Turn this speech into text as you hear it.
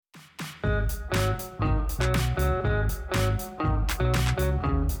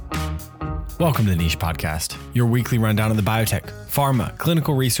Welcome to the Niche Podcast, your weekly rundown of the biotech, pharma,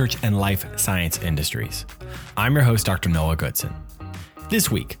 clinical research, and life science industries. I'm your host, Dr. Noah Goodson.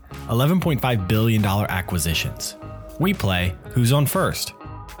 This week, $11.5 billion acquisitions. We play Who's on First?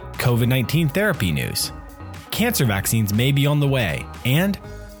 COVID-19 therapy news. Cancer vaccines may be on the way, and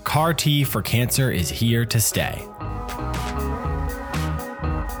CAR T for cancer is here to stay.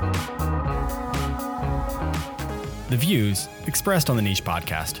 The views expressed on the Niche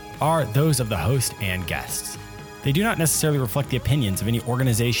Podcast are those of the host and guests. They do not necessarily reflect the opinions of any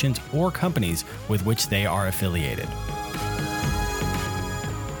organizations or companies with which they are affiliated.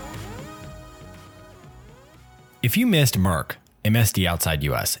 If you missed Merck, MSD outside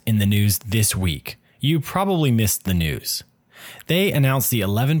US, in the news this week, you probably missed the news. They announced the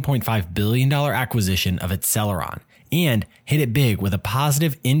 $11.5 billion acquisition of Acceleron and hit it big with a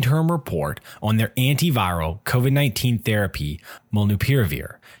positive interim report on their antiviral COVID-19 therapy,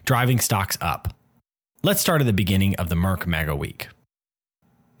 molnupiravir, driving stocks up. Let's start at the beginning of the Merck Mega Week.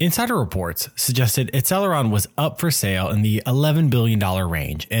 Insider reports suggested Acceleron was up for sale in the $11 billion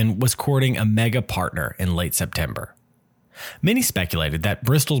range and was courting a mega partner in late September. Many speculated that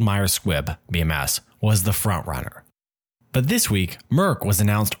Bristol Myers Squibb, BMS, was the frontrunner. But this week, Merck was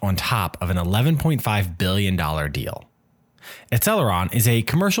announced on top of an $11.5 billion deal. Acceleron is a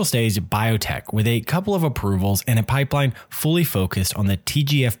commercial-stage biotech with a couple of approvals and a pipeline fully focused on the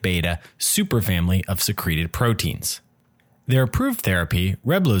TGF-beta superfamily of secreted proteins. Their approved therapy,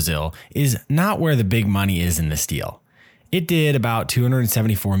 Reblozyl, is not where the big money is in this deal. It did about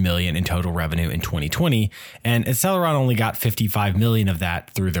 $274 million in total revenue in 2020, and Acceleron only got $55 million of that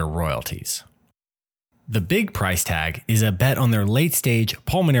through their royalties. The big price tag is a bet on their late-stage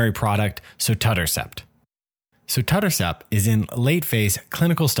pulmonary product, sotatercept. Sotatercept is in late-phase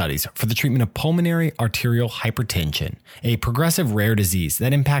clinical studies for the treatment of pulmonary arterial hypertension, a progressive rare disease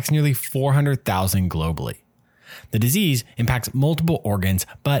that impacts nearly 400,000 globally. The disease impacts multiple organs,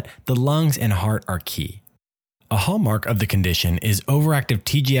 but the lungs and heart are key. A hallmark of the condition is overactive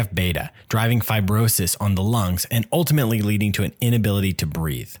TGF-beta, driving fibrosis on the lungs and ultimately leading to an inability to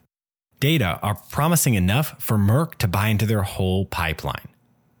breathe. Data are promising enough for Merck to buy into their whole pipeline.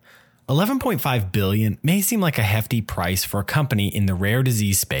 $11.5 billion may seem like a hefty price for a company in the rare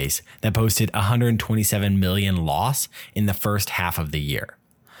disease space that posted $127 million loss in the first half of the year.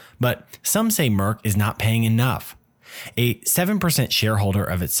 But some say Merck is not paying enough. A 7% shareholder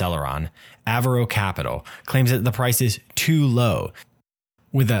of Acceleron, Avero Capital, claims that the price is too low,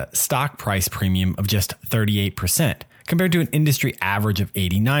 with a stock price premium of just 38%, compared to an industry average of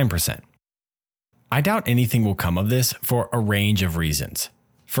 89%. I doubt anything will come of this for a range of reasons.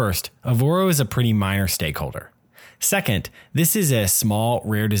 First, Avero is a pretty minor stakeholder. Second, this is a small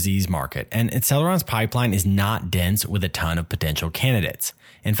rare disease market, and Acceleron's pipeline is not dense with a ton of potential candidates.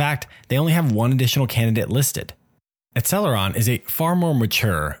 In fact, they only have one additional candidate listed. Acceleron is a far more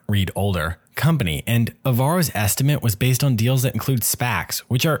mature, read older, company, and Avero's estimate was based on deals that include SPACs,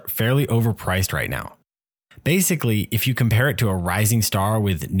 which are fairly overpriced right now. Basically, if you compare it to a rising star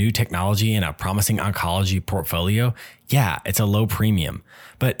with new technology and a promising oncology portfolio, yeah, it's a low premium.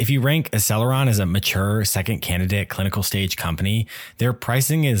 But if you rank Acceleron as a mature second candidate clinical stage company, their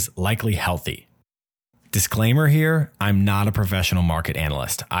pricing is likely healthy. Disclaimer here, I'm not a professional market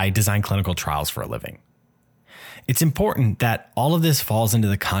analyst. I design clinical trials for a living. It's important that all of this falls into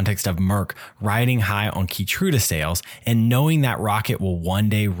the context of Merck riding high on Keytruda sales and knowing that rocket will one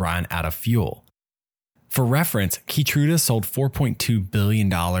day run out of fuel. For reference, Keytruda sold $4.2 billion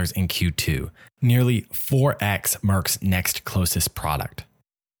in Q2, nearly 4x Merck's next closest product.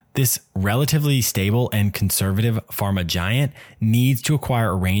 This relatively stable and conservative pharma giant needs to acquire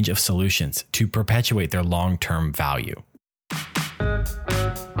a range of solutions to perpetuate their long-term value.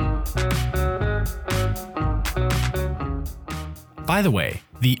 By the way,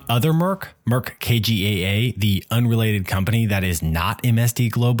 the other Merck KGaA, the unrelated company that is not MSD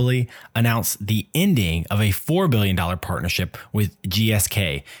globally, announced the ending of a $4 billion partnership with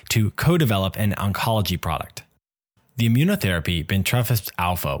GSK to co-develop an oncology product. The immunotherapy bintrafusp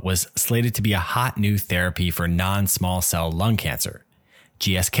alfa was slated to be a hot new therapy for non-small cell lung cancer.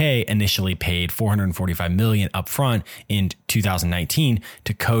 GSK initially paid $445 million upfront in 2019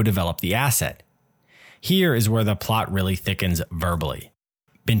 to co-develop the asset. Here is where the plot really thickens verbally.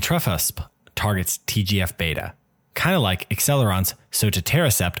 Bintrafusp targets TGF-beta, kind of like Acceleron's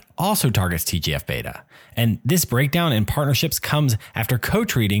sotatercept also targets TGF-beta. And this breakdown in partnerships comes after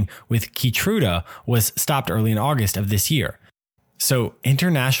co-treating with Keytruda was stopped early in August of this year. So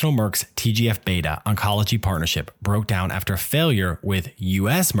International Merck's TGF-beta oncology partnership broke down after failure with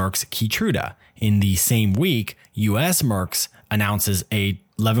US Merck's Keytruda. In the same week, US Merck's announces a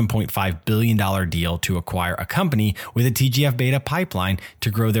 $11.5 billion deal to acquire a company with a TGF-beta pipeline to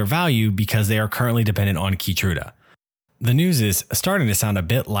grow their value because they are currently dependent on Keytruda. The news is starting to sound a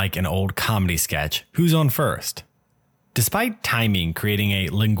bit like an old comedy sketch, Who's on First? Despite timing creating a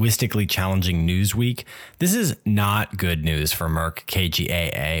linguistically challenging news week, this is not good news for Merck,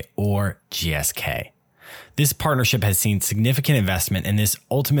 KGaA, or GSK. This partnership has seen significant investment, and this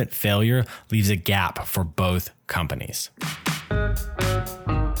ultimate failure leaves a gap for both companies.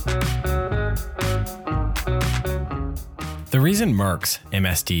 The reason Merck's,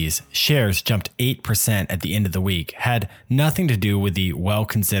 MSD's, shares jumped 8% at the end of the week had nothing to do with the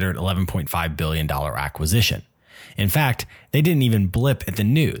well-considered $11.5 billion acquisition. In fact, they didn't even blip at the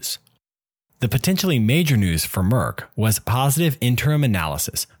news. The potentially major news for Merck was positive interim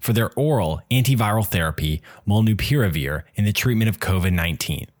analysis for their oral antiviral therapy, molnupiravir, in the treatment of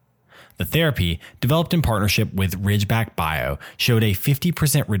COVID-19. The therapy, developed in partnership with Ridgeback Bio, showed a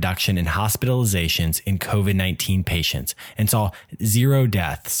 50% reduction in hospitalizations in COVID-19 patients and saw 0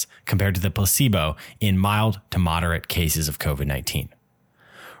 deaths compared to the placebo in mild to moderate cases of COVID-19.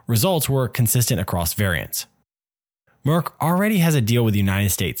 Results were consistent across variants. Merck already has a deal with the United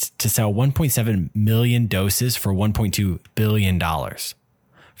States to sell 1.7 million doses for $1.2 billion.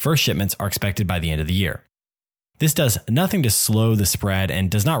 First shipments are expected by the end of the year. This does nothing to slow the spread and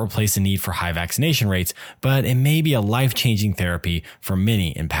does not replace the need for high vaccination rates, but it may be a life-changing therapy for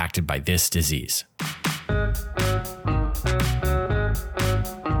many impacted by this disease.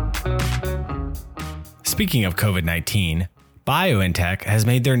 Speaking of COVID-19, BioNTech has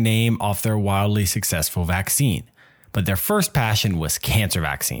made their name off their wildly successful vaccine. But their first passion was cancer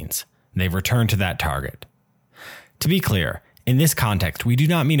vaccines. They've returned to that target. To be clear, in this context, we do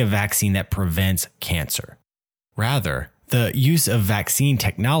not mean a vaccine that prevents cancer. Rather, the use of vaccine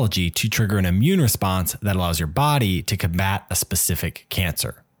technology to trigger an immune response that allows your body to combat a specific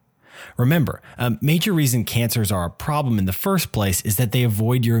cancer. Remember, a major reason cancers are a problem in the first place is that they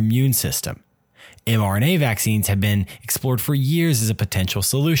avoid your immune system. mRNA vaccines have been explored for years as a potential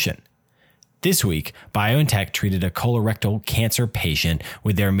solution. This week, BioNTech treated a colorectal cancer patient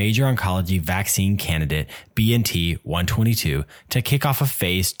with their major oncology vaccine candidate, BNT122, to kick off a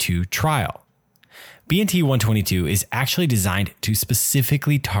phase 2 trial. BNT122 is actually designed to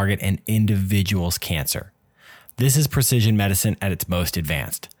specifically target an individual's cancer. This is precision medicine at its most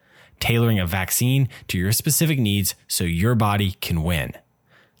advanced, tailoring a vaccine to your specific needs so your body can win.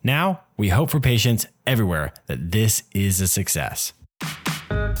 Now, we hope for patients everywhere that this is a success.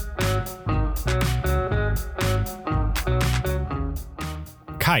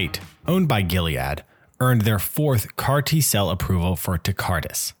 Kite, owned by Gilead, earned their 4th CAR T-cell approval for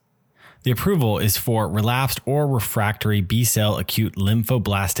Tecartus. The approval is for relapsed or refractory B-cell acute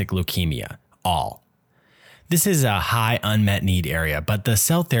lymphoblastic leukemia, ALL. This is a high unmet need area, but the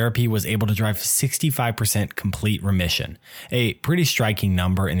cell therapy was able to drive 65% complete remission, a pretty striking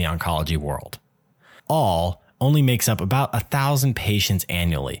number in the oncology world. ALL only makes up about 1,000 patients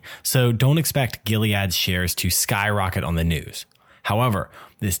annually, so don't expect Gilead's shares to skyrocket on the news. However,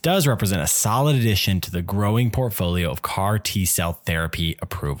 this does represent a solid addition to the growing portfolio of CAR T-cell therapy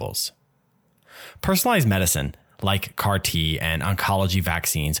approvals. Personalized medicine, like CAR T and oncology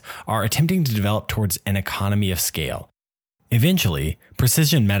vaccines, are attempting to develop towards an economy of scale. Eventually,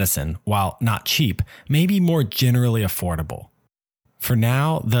 precision medicine, while not cheap, may be more generally affordable. For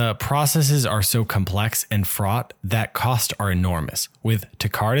now, the processes are so complex and fraught that costs are enormous, with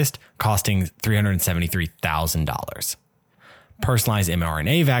Tecartus costing $373,000. Personalized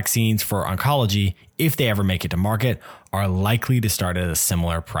mRNA vaccines for oncology, if they ever make it to market, are likely to start at a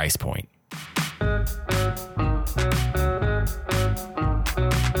similar price point.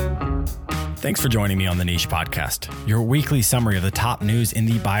 Thanks for joining me on the Niche Podcast, your weekly summary of the top news in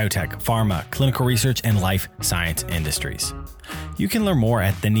the biotech, pharma, clinical research, and life science industries. You can learn more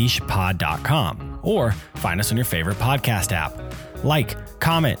at thenichepod.com or find us on your favorite podcast app. Like,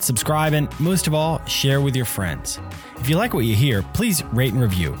 comment, subscribe, and most of all, share with your friends. If you like what you hear, please rate and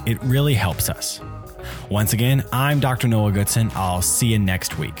review. It really helps us. Once again, I'm Dr. Noah Goodson. I'll see you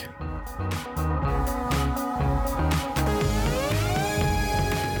next week.